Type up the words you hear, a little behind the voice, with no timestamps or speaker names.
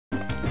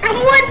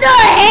What the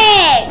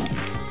heck?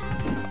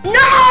 No!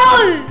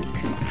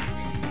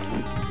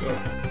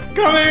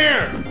 Come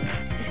here!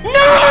 No!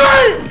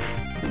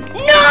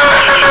 No!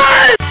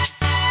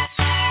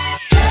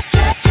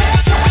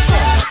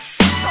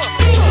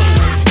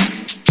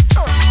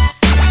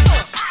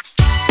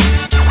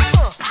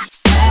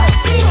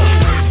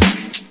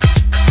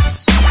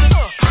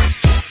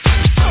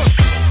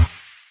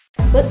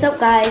 What's up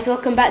guys,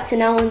 welcome back to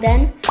Now and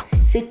Then.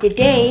 So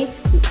today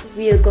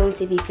we are going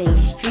to be playing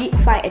Street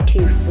Fighter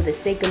 2 for the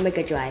Sega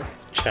Mega Drive.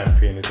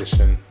 Champion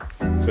Edition.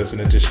 So it's an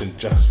edition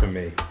just for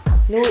me.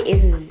 No it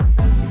isn't.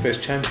 It says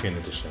Champion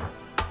Edition.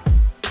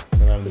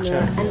 And I'm the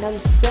champion. And I'm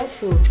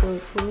special, so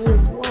it's for me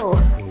as well.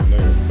 Oh, no,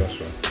 it's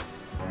special.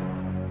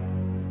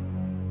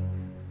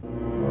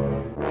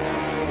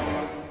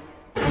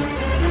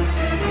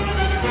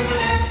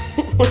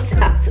 What's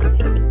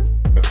happening?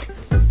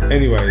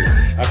 Anyways,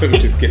 I think we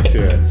just get to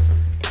it.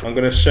 I'm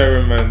going to show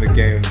Ramone the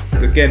game.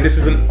 Again, this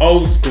is an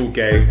old school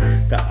game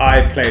that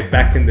I played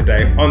back in the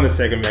day on the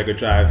Sega Mega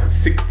Drive,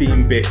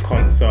 16-bit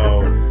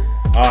console.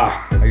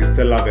 I used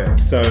to love it.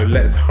 So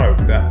let's hope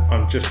that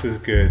I'm just as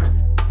good.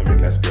 I mean,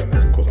 let's be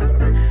honest, of course I'm going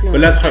to be. No.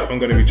 But let's hope I'm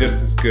going to be just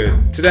as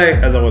good today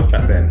as I was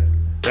back then.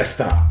 Let's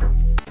start.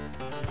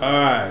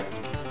 Alright.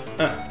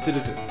 Oh,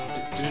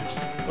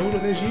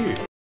 look, there's you.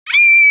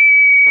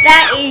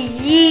 That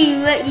is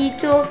you, what are you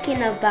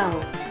talking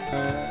about?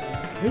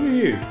 Who are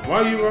you?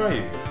 Why are you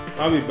Ryu?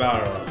 I'll be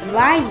Balrog.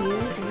 Ryu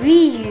is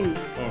Ryu.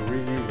 Oh,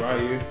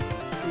 Ryu.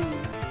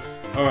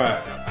 Alright,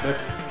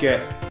 let's get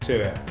to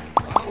it.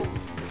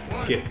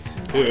 Let's get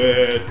to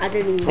it. I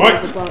don't even Fight.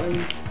 know the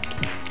buttons.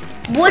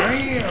 What?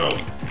 Damn.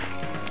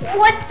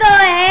 What the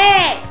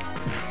heck?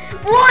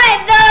 What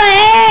the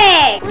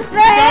heck? What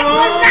the heck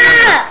was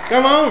that?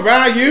 Come on,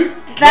 Ryu.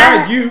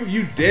 Ryu,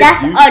 you dead.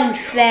 That's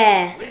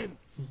unfair.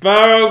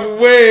 Balrog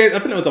wins. I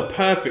think that was a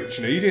perfect,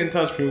 you know. You didn't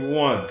touch me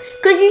once.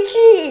 Because you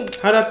cheated.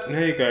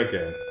 There you go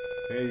again.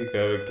 There you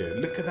go again.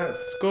 Look at that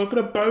score. Look at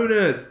the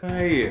bonus.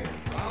 Hey.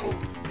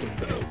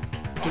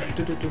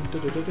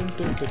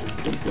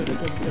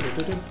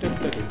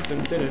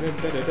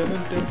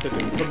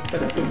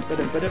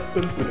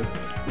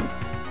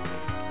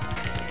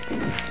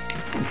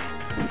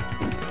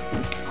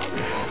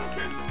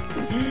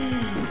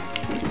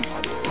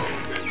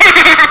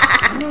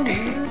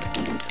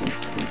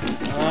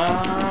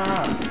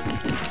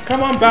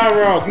 Come on,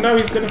 Balrog. No,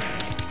 he's gonna.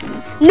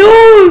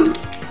 No!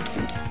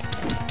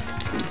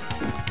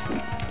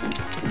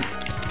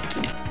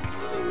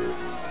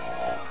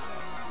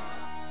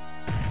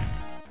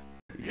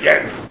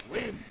 Yes!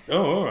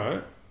 Oh,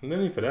 alright. No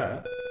need for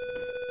that.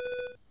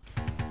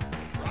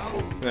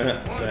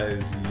 That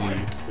is you.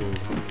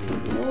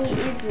 No, it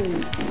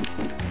isn't.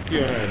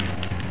 Your hand.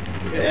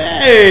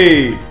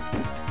 Hey!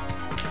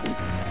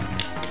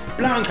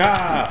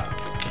 Blanca!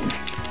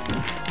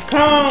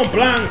 Come on,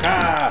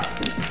 Blanca!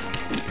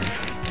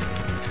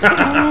 No!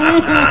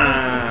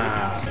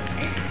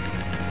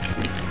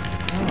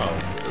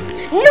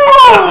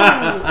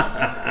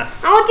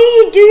 How do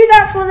you do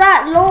that for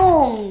that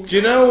long? Do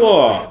you know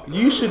what?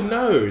 You should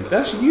know.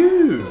 That's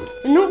you.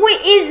 No,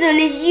 it isn't.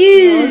 It's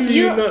you. Why do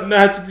you not know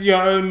how to do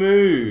your own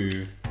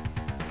move?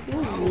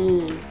 You're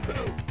mean.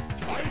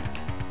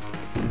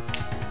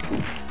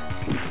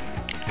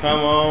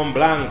 Come on,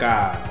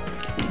 Blanca.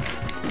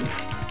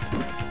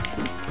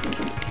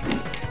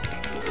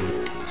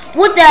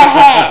 What the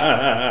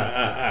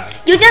heck?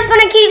 You're just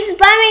gonna keep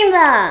spamming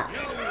that.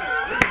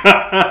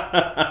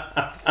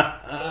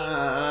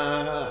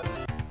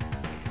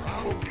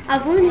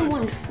 I've only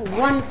won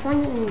one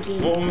fighting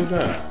game. What one was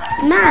that?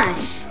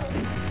 Smash.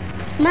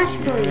 Smash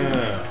Bros.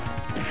 Yeah.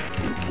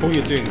 Oh,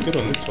 you're doing good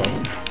on this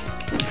one.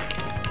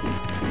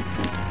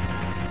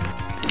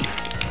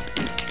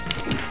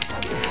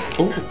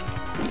 Oh.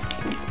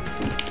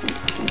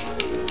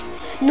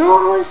 No,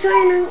 I was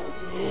trying to.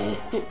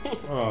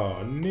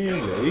 Oh,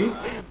 nearly.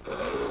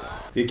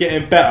 You're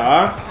getting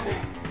better.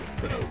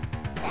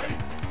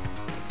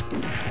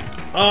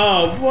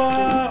 Oh,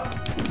 what?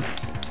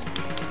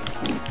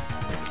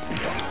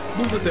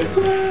 What was it?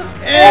 What?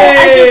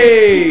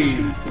 Hey!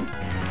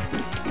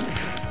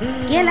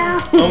 Get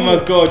out. Oh my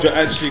god, you're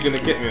actually going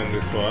to get me on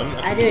this one.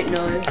 I don't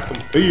know. I can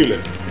feel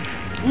it.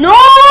 No!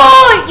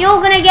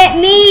 You're gonna get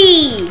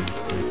me!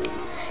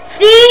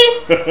 See?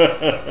 There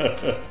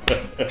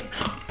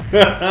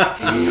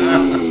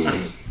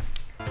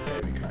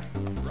we go.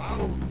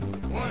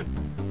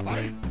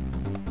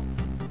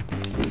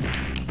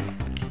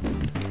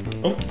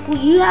 Oh. Well,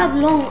 you have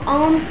long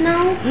arms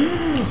now?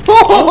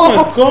 Oh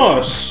my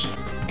gosh!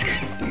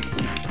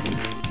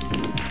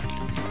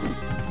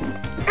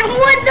 And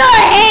what the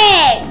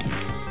heck?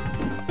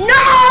 No!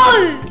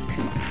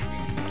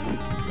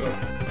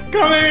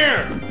 Come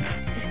here!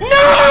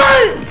 No!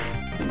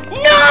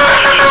 No!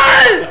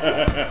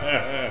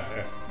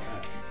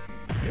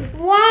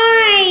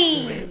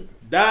 Why?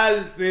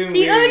 That's The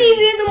only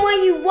reason why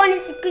you won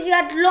is because you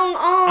had long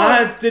arms.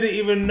 I didn't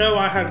even know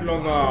I had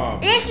long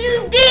arms. Yes,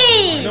 you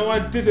did. No, I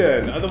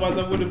didn't. Otherwise,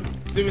 I would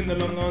have doing the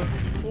long arms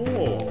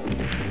before.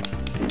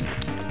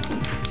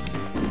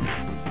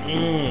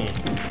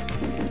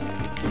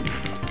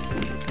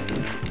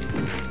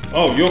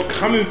 Oh, you're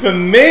coming for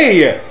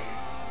me!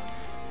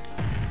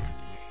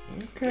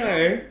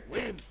 Okay.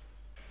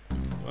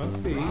 I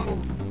see.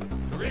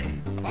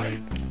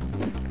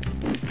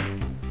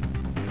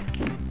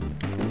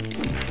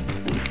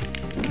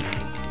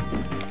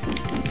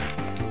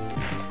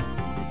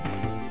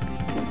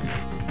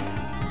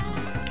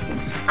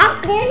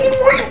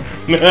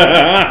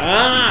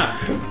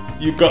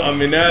 You got on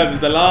my nerves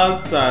the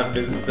last time,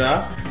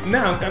 mister.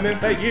 Now I'm coming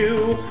for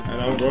you,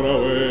 and I'm gonna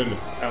win.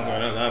 I'm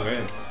gonna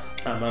win.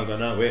 I'm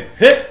gonna win.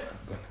 Hit!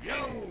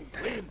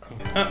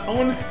 I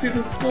wanted to see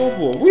the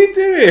scoreboard. What are you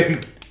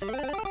doing?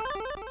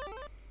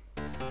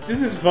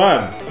 This is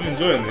fun. I'm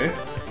enjoying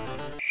this.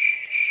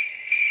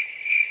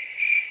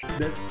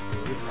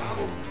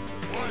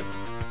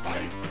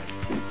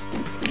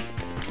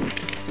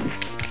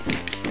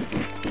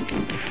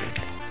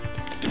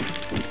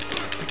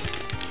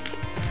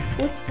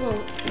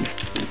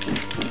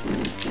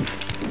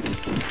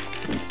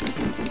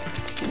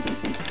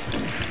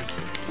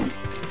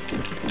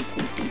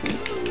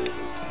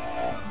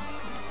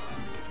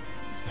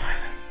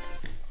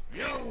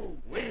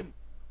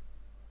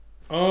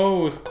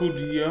 Oh, it's called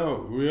Rio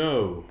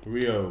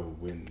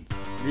wins.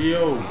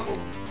 Rio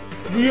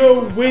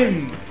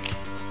wins.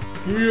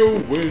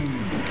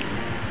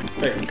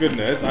 Thank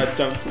goodness I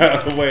jumped out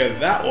of the way of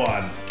that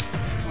one.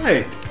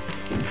 Hey.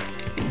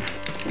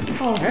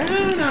 Oh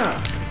hell no.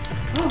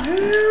 Oh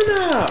hell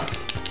no.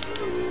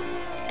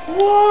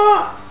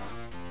 What?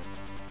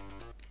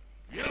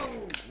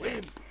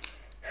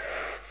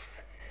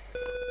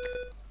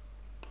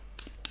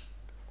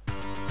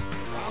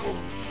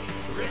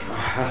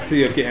 I see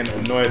you're getting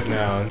annoyed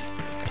now.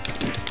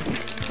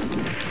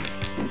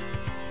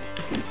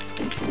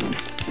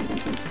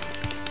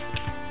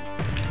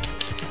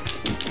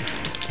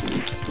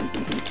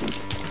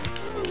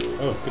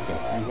 Oh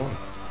goodness, you won.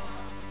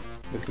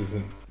 This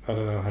isn't, I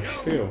don't know how to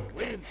feel.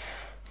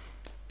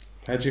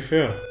 How'd you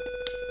feel?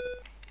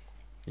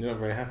 You're not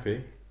very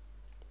happy.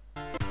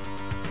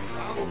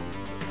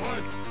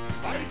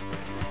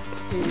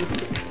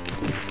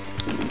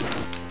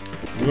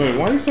 Wait,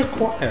 why are you so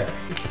quiet?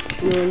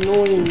 You're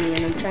annoying me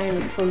and I'm trying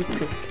to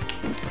focus.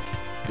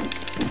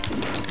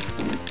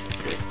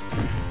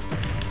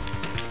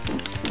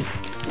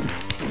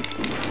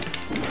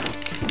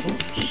 Oh,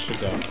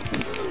 sugar.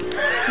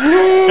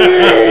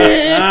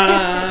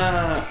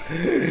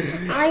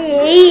 I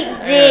hate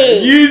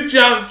this. You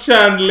jump,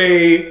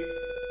 Chandley.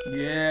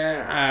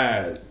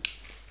 Yes.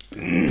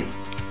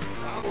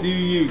 Do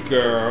you,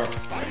 girl?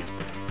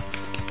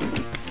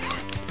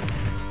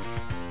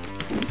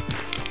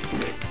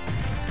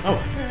 Oh,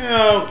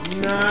 hell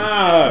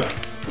no!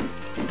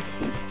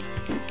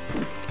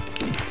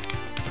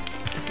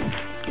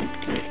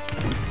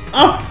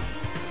 Oh,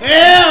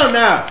 hell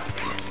no!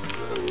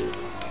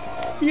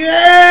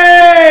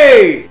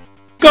 Yay!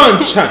 Go on,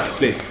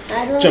 Chandley.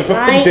 Jump up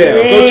and down.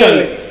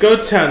 This. Go,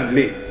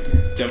 Chandley.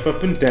 Jump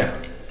up and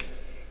down.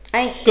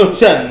 Go,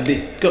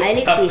 Chandley. Go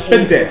up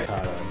and down.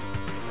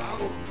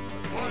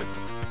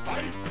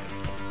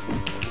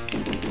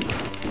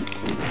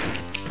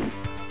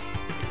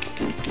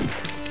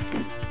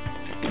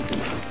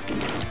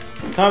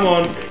 Come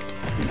on.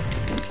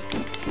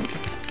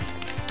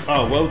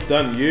 Oh, well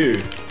done,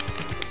 you.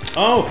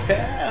 Oh,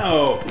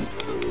 hell.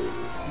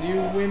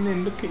 You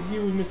winning. Look at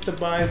you, Mr.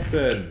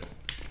 Bison.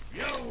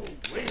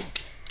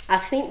 I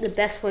think the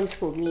best one's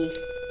for me.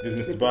 Is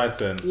Mr.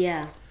 Bison?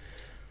 Yeah.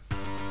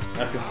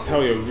 I can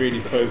tell you're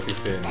really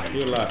focusing.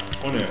 You're like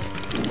on it.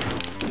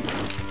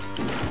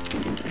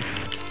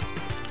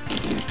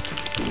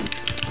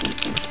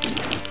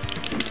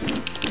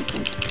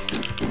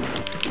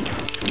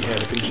 Yeah,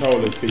 the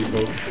controllers,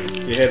 people.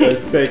 You hear those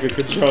Sega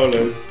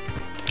controllers?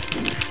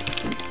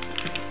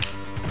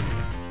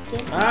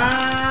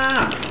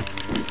 Ah!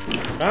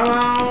 Come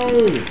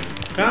on!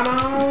 Come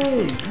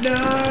on!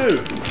 No!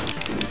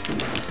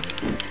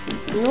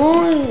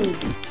 No!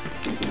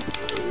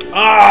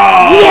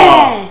 Ah!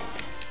 Yes!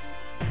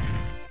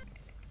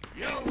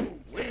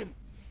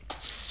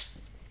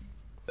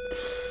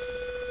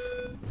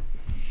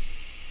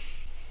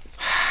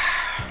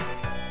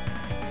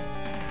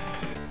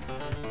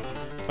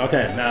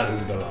 Okay, now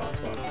this is the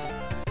last one.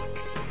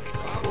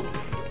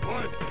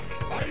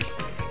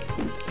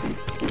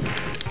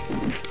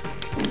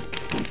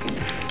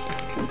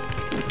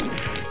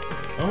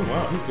 Oh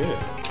wow, you're good.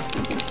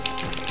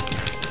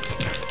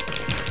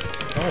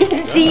 Oh,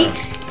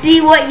 see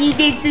what you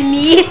did to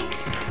me?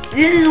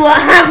 This is what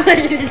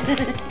happened.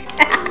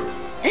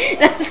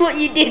 That's what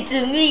you did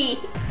to me.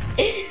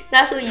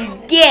 That's what you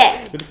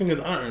get. But the thing is,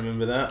 I don't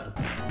remember that.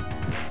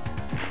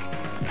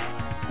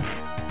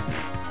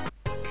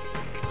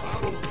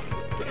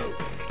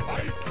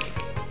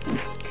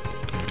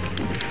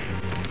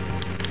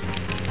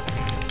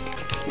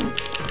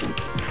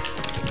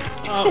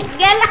 Oh.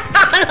 Get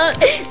out!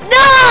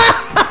 Stop!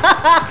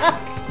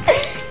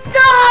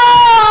 Stop!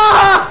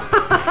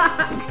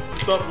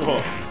 Stop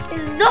what?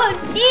 Stop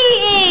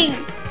cheating!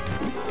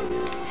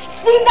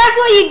 See, that's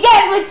what you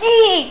get for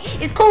cheating.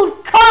 It's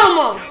called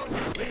karma.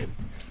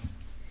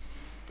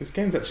 This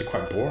game's actually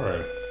quite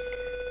boring.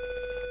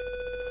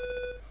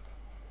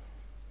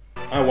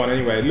 I won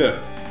anyway. Look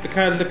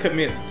at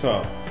me at the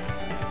top.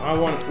 I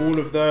won all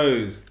of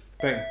those.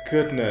 Thank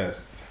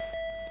goodness.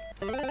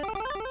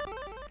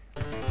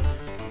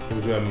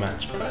 We'll do a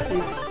match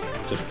play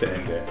just to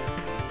end it.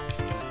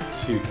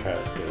 2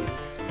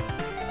 characters.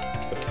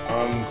 But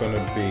I'm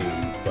gonna be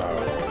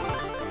Barrow.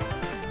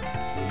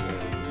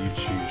 You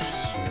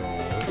choose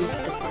yours.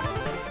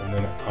 And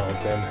then I'll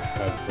then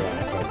have Brown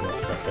as my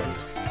second.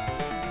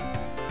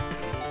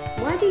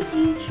 Why did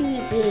you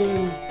choose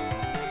him?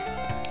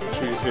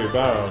 Choose who?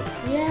 Barrow?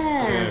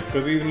 Yeah.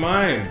 Because he's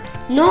mine.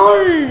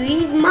 No,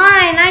 he's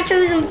mine. I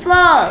chose him first.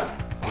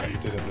 Oh, you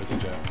didn't,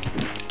 did you?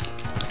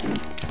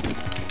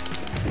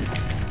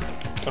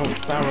 Oh,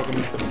 it's Barrow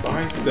against the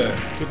Bison.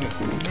 Goodness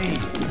me.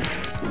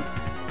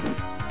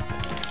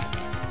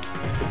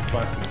 Mr.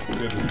 Bison's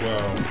good as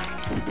well.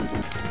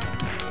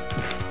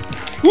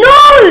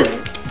 No!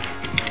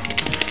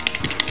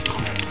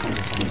 Come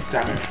on,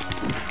 damn it.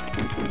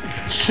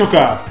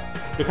 Sugar!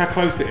 Look how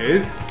close it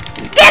is.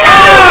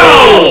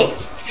 No!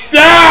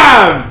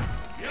 Damn!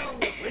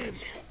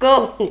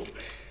 Go.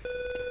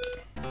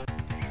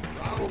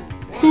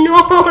 No,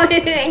 I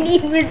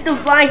need Mr.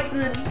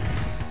 Bison.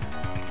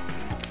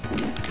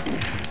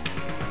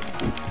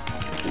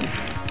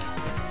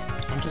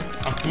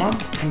 My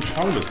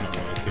controller's not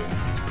working.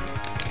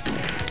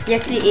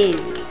 Yes, it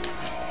is.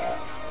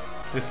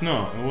 It's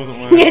not. It wasn't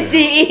working. Yes,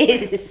 it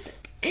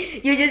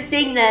is. You're just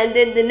saying that, and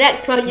then the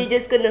next one you're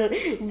just gonna.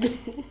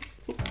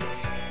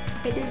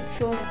 I didn't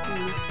trust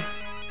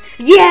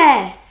you.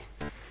 Yes.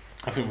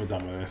 I think we're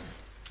done with this.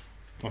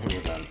 I think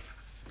we're done.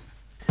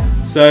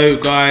 So,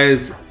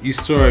 guys, you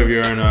saw it with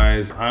your own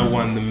eyes. I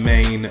won the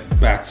main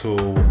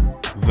battle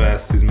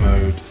versus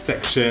mode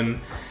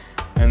section.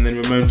 And then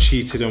Ramone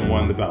cheated and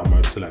won the battle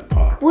mode select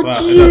part. What but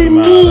do it doesn't you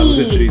matter. That was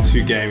mean? literally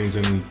 2 games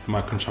and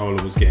my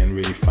controller was getting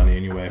really funny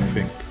anyway. I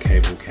think the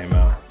cable came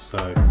out. So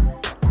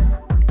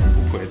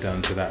we'll put it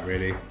down to that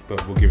really.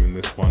 But we'll give him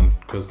this one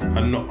because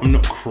I'm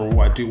not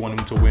cruel. I do want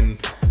him to win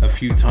a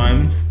few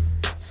times.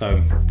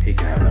 So he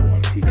can have that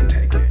one. He can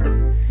take it.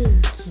 Thank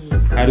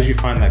you. How did you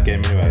find that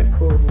game anyway?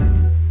 Horrible.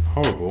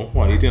 Horrible?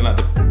 What, you didn't like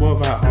the... What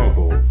about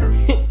horrible?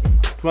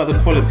 What about the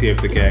quality of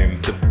the game?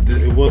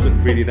 It wasn't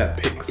really that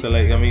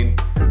pixelated. I mean,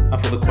 I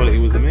thought the quality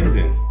was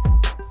amazing.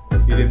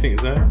 You didn't think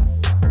so?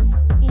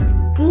 It's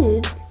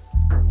good.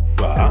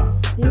 But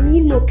You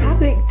need more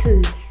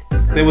characters.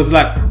 there was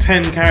like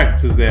 10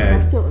 characters there.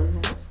 That's not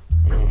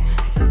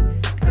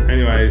enough.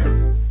 Anyways,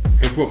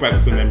 it brought back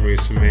some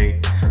memories for me.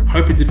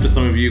 Hope it did for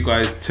some of you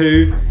guys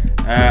too.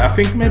 I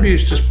think maybe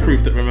it's just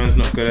proof that Ramone's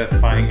not good at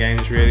fighting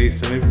games really,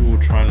 so maybe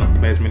we'll try and not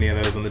play as many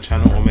of those on the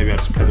channel, or maybe I'll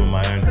just play them on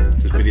my own,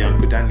 just be the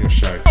Uncle Daniel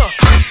show.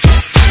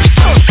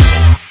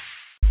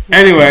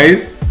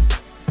 Anyways,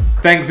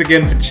 thanks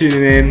again for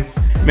tuning in.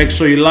 Make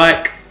sure you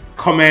like,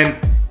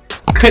 comment,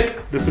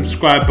 click the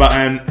subscribe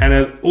button, and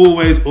as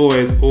always,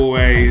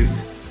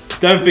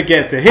 don't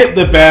forget to hit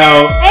the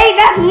bell. Hey,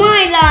 that's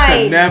my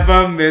line. To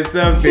never miss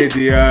a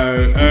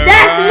video.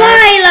 That's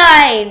my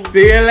line.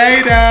 See you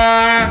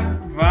later.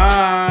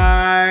 Bye.